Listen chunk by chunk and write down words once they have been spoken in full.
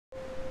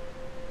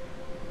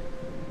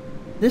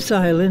This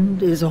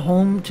island is a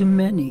home to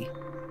many.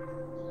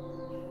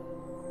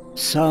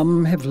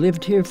 Some have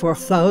lived here for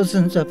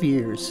thousands of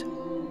years.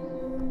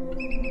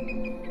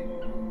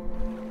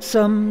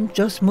 Some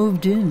just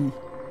moved in.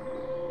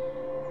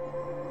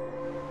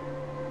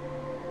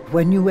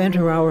 When you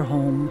enter our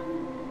home,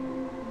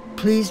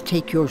 please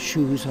take your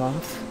shoes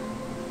off.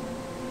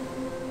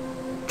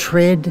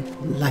 Tread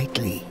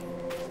lightly.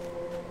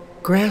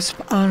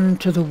 Grasp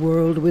onto the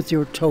world with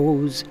your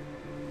toes,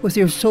 with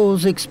your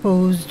soles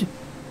exposed.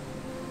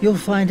 You'll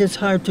find it's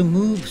hard to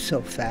move so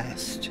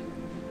fast.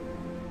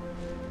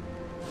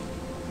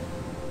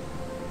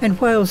 And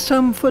while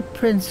some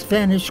footprints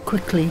vanish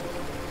quickly,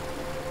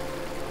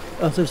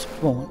 others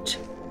won't.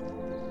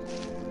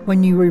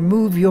 When you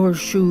remove your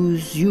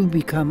shoes, you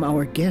become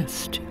our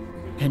guest,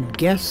 and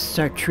guests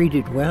are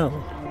treated well.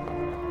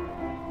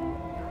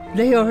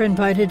 They are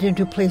invited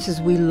into places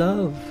we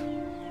love.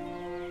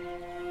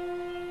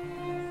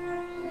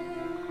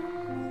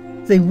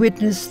 They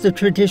witness the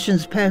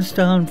traditions passed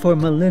down for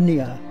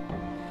millennia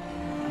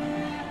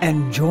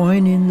and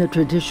join in the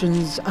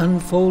traditions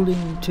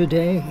unfolding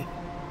today.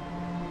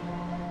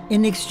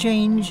 In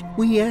exchange,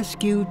 we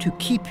ask you to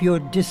keep your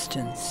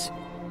distance.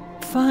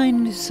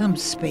 Find some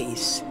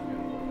space.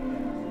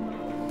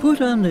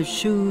 Put on the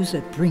shoes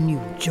that bring you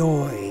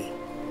joy.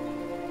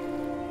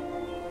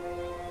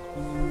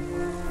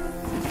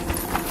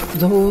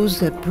 Those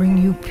that bring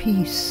you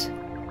peace.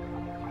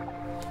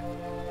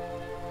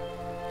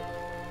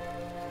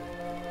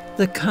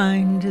 The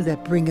kind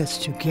that bring us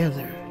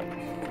together.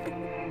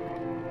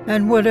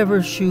 And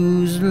whatever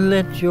shoes,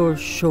 let your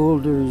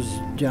shoulders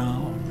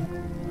down.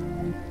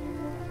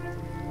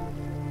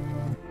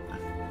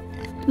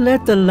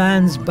 Let the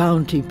land's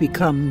bounty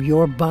become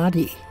your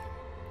body.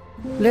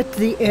 Let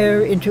the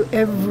air into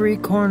every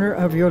corner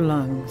of your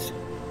lungs.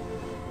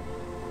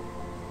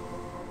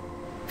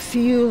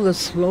 Feel the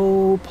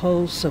slow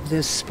pulse of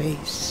this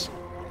space.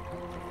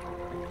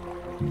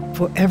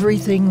 For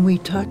everything we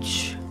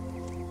touch,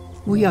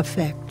 we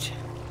affect.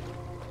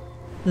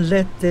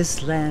 Let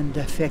this land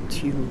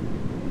affect you.